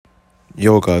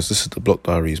Yo guys, this is the Block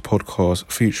Diaries podcast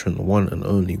featuring the one and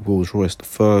only Wills Royce the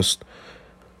First,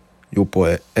 your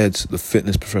boy Ed, the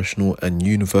fitness professional and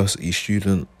university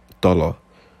student Dollar.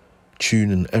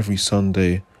 Tune in every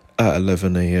Sunday at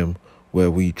 11 a.m. where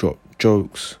we drop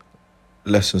jokes,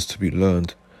 lessons to be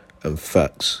learned and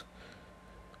facts.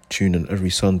 Tune in every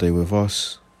Sunday with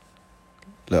us,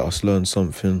 let us learn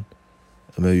something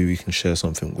and maybe we can share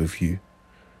something with you.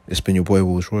 It's been your boy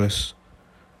Wills Royce.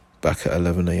 Back at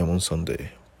 11 a.m. on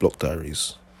Sunday. Block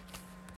Diaries.